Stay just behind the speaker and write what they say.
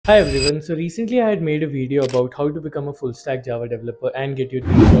Hi everyone. So recently I had made a video about how to become a full stack Java developer and get your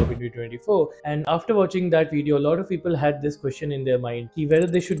dream job in 2024. And after watching that video, a lot of people had this question in their mind whether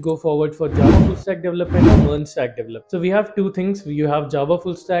they should go forward for Java full stack development or MERN stack development. So we have two things. You have Java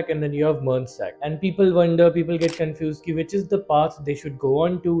full stack and then you have MERN stack. And people wonder, people get confused which is the path they should go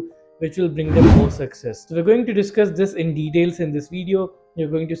on to, which will bring them more success. So we're going to discuss this in details in this video.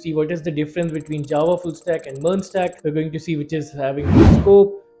 You're going to see what is the difference between Java full stack and MERN stack. We're going to see which is having more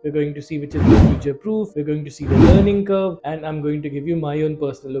scope. We're going to see which is more future proof. We're going to see the learning curve, and I'm going to give you my own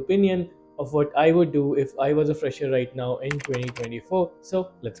personal opinion of what I would do if I was a fresher right now in 2024. So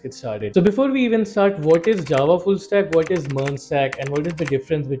let's get started. So before we even start, what is Java full stack, what is MERN stack, and what is the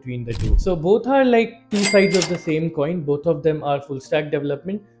difference between the two? So both are like two sides of the same coin. Both of them are full stack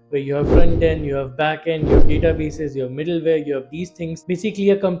development, where you have front end, you have back end, you have databases, you have middleware, you have these things.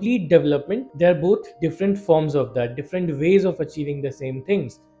 Basically a complete development. They're both different forms of that, different ways of achieving the same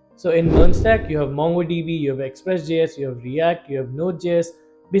things. So in MERN stack, you have MongoDB, you have Express.js, you have React, you have Node.js.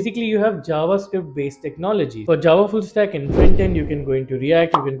 Basically, you have JavaScript based technology. For Java full stack in front end, you can go into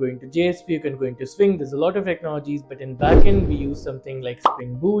React, you can go into JSP, you can go into Swing. There's a lot of technologies, but in back end, we use something like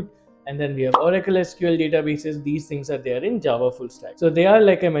Spring Boot. And then we have Oracle SQL databases. These things are there in Java full stack. So they are,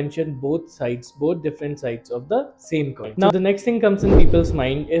 like I mentioned, both sides, both different sides of the same coin. Now, the next thing comes in people's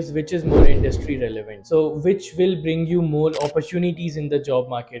mind is which is more industry relevant. So which will bring you more opportunities in the job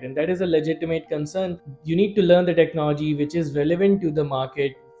market. And that is a legitimate concern. You need to learn the technology which is relevant to the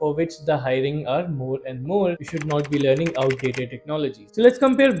market, for which the hiring are more and more. You should not be learning outdated technologies. So let's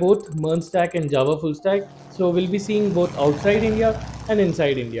compare both MERN stack and Java full stack. So we'll be seeing both outside India and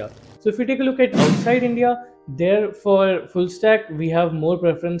inside India. So if you take a look at outside India, there for full stack, we have more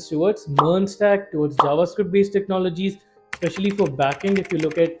preference towards MERN stack, towards JavaScript based technologies, especially for backend. If you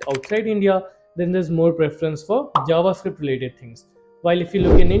look at outside India, then there's more preference for JavaScript related things. While if you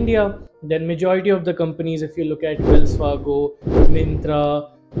look in India, then majority of the companies, if you look at Wells Fargo,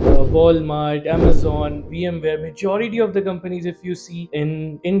 Myntra, Walmart, Amazon, VMware, majority of the companies, if you see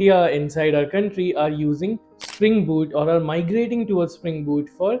in India, inside our country, are using Spring Boot or are migrating towards Spring Boot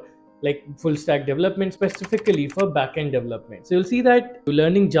for like full stack development, specifically for backend development. So you'll see that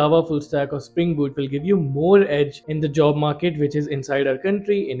learning Java full stack or Spring Boot will give you more edge in the job market, which is inside our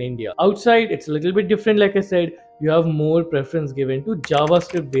country in India. Outside, it's a little bit different. Like I said, you have more preference given to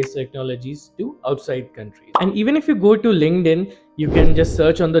JavaScript based technologies to outside countries. And even if you go to LinkedIn, you can just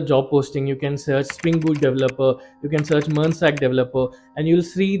search on the job posting, you can search Spring Boot developer, you can search MERN stack developer, and you'll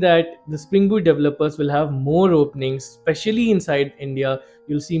see that the Spring Boot developers will have more openings, especially inside India.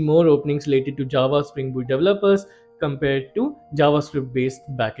 You'll see more openings related to Java Spring Boot developers compared to JavaScript based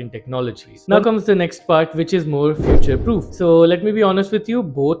backend technologies. Now comes the next part, which is more future proof. So let me be honest with you,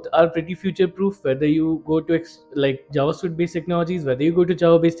 both are pretty future proof. Whether you go to like JavaScript based technologies, whether you go to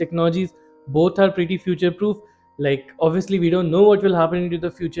Java based technologies, both are pretty future proof. Like obviously we don't know what will happen into the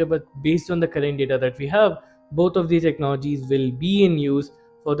future, but based on the current data that we have, both of these technologies will be in use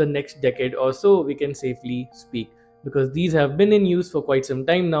for the next decade or so, we can safely speak, because these have been in use for quite some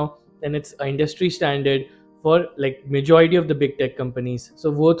time now, and it's an industry standard for like majority of the big tech companies.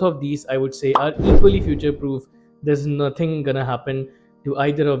 So both of these, I would say, are equally future proof. There's nothing gonna happen to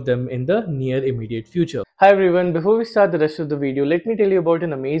either of them in the near immediate future. Hi everyone, before we start the rest of the video, let me tell you about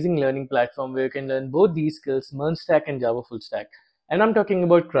an amazing learning platform where you can learn both these skills, MERN stack and Java full stack. And I'm talking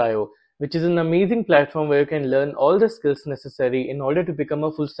about CRIO, which is an amazing platform where you can learn all the skills necessary in order to become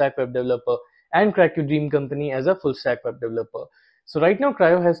a full stack web developer and crack your dream company as a full stack web developer. So right now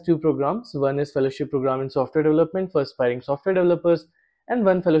CRIO has two programs. One is fellowship program in software development for aspiring software developers, and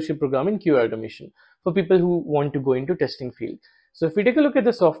one fellowship program in QA automation for people who want to go into testing field. So if we take a look at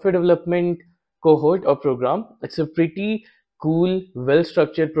the software development cohort or program, it's a pretty cool,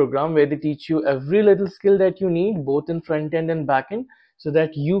 well-structured program where they teach you every little skill that you need, both in front end and back end, so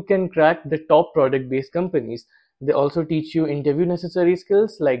that you can crack the top product-based companies. They also teach you interview necessary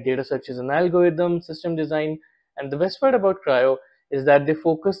skills like data structures and algorithms, system design, and the best part about CRIO is that they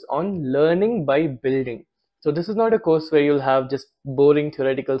focus on learning by building. So this is not a course where you'll have just boring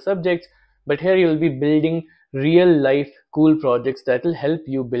theoretical subjects, but here you'll be building real life cool projects that will help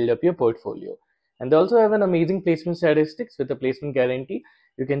you build up your portfolio. And they also have an amazing placement statistics with a placement guarantee.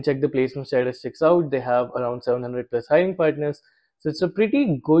 You can check the placement statistics out. They have around 700 plus hiring partners. So it's a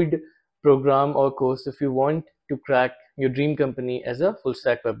pretty good program or course if you want to crack your dream company as a full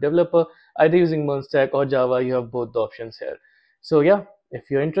stack web developer, either using MERN stack or Java. You have both the options here. So yeah, if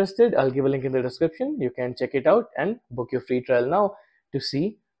you're interested, I'll give a link in the description. You can check it out and book your free trial now to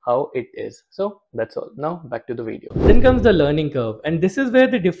see how it is. So that's all. Now back to the video. Then comes the learning curve, and this is where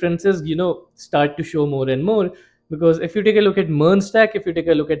the differences start to show more and more, Because if you take a look at MERN stack, if you take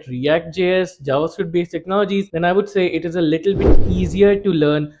a look at React.js, JavaScript based technologies, then I would say it is a little bit easier to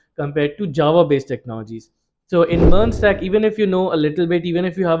learn compared to Java based technologies. So in MERN stack, even if you know a little bit, even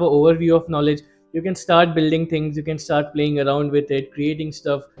if you have an overview of knowledge, you can start building things, you can start playing around with it, creating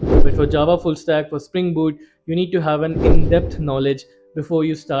stuff. But for Java full stack, for Spring Boot, you need to have an in-depth knowledge before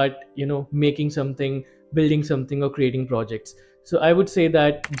you start, making something, building something, or creating projects. So I would say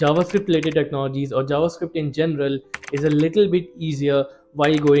that JavaScript related technologies or JavaScript in general is a little bit easier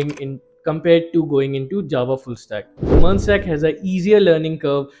while going in compared to going into Java full stack. MERN stack has an easier learning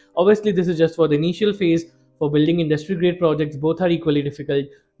curve. Obviously, this is just for the initial phase. For building industry grade projects, both are equally difficult,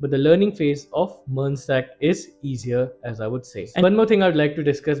 but the learning phase of MERN stack is easier, as I would say. And one more thing I'd like to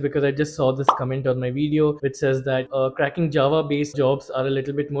discuss, because I just saw this comment on my video which says that cracking Java based jobs are a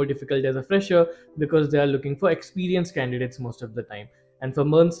little bit more difficult as a fresher because they are looking for experienced candidates most of the time. And for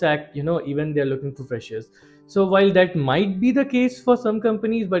MERN stack, even they're looking for freshers. So while that might be the case for some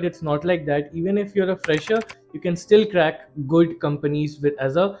companies, but it's not like that. Even if you're a fresher, you can still crack good companies with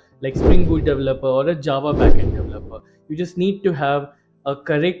as a like Spring Boot developer or a Java backend developer. You just need to have a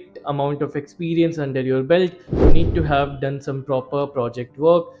correct amount of experience under your belt. You need to have done some proper project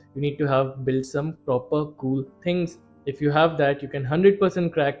work. You need to have built some proper cool things. If you have that, you can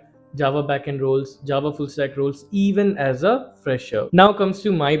 100% crack Java backend roles, Java full stack roles, even as a fresher. Now comes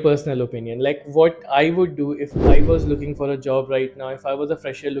to my personal opinion, like what I would do if I was looking for a job right now, if I was a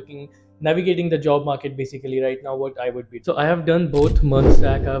fresher looking, navigating the job market basically right now, what I would be. So I have done both MERN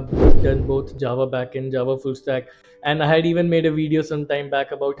stack, I've done both Java backend, Java full stack, and I had even made a video some time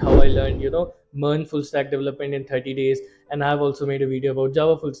back about how I learned, MERN full stack development in 30 days, and I have also made a video about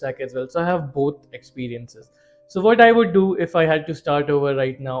Java full stack as well. So I have both experiences. So what I would do if I had to start over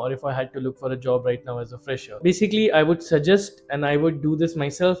right now, or if I had to look for a job right now as a fresher, basically I would suggest, and I would do this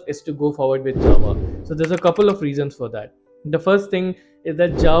myself, is to go forward with Java. So there's a couple of reasons for that. The first thing is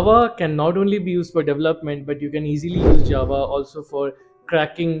that Java can not only be used for development, but you can easily use Java also for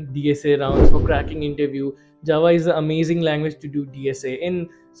cracking DSA rounds, for cracking interview. Java is an amazing language to do DSA in.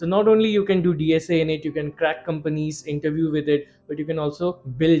 So not only you can do DSA in it, you can crack companies, interview with it, but you can also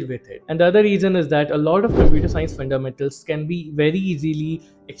build with it. And the other reason is that a lot of computer science fundamentals can be very easily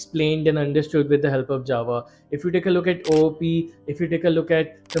explained and understood with the help of Java. If you take a look at OOP, if you take a look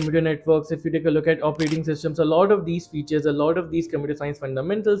at computer networks, if you take a look at operating systems, a lot of these features, a lot of these computer science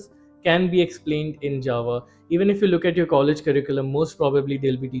fundamentals can be explained in Java. Even if you look at your college curriculum, most probably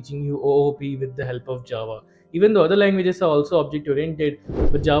they'll be teaching you OOP with the help of Java. Even though other languages are also object oriented,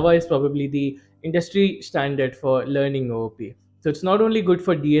 but Java is probably the industry standard for learning OOP. So it's not only good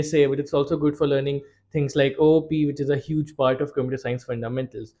for DSA, but it's also good for learning things like OOP, which is a huge part of computer science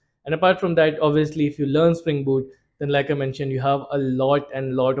fundamentals. And apart from that, obviously, if you learn Spring Boot, then like I mentioned, you have a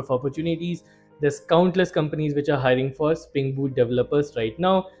lot of opportunities. There's countless companies which are hiring for Spring Boot developers right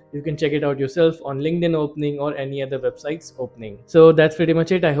now. You can check it out yourself on LinkedIn opening or any other websites opening. So that's pretty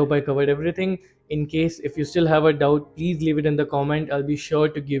much it. I hope I covered everything. In case if you still have a doubt, please leave it in the comment. I'll be sure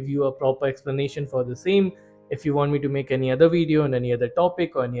to give you a proper explanation for the same. If you want me to make any other video on any other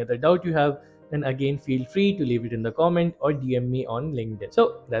topic or any other doubt you have, then again feel free to leave it in the comment or DM me on LinkedIn.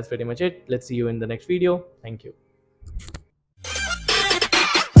 So that's pretty much it. Let's see you in the next video. Thank you.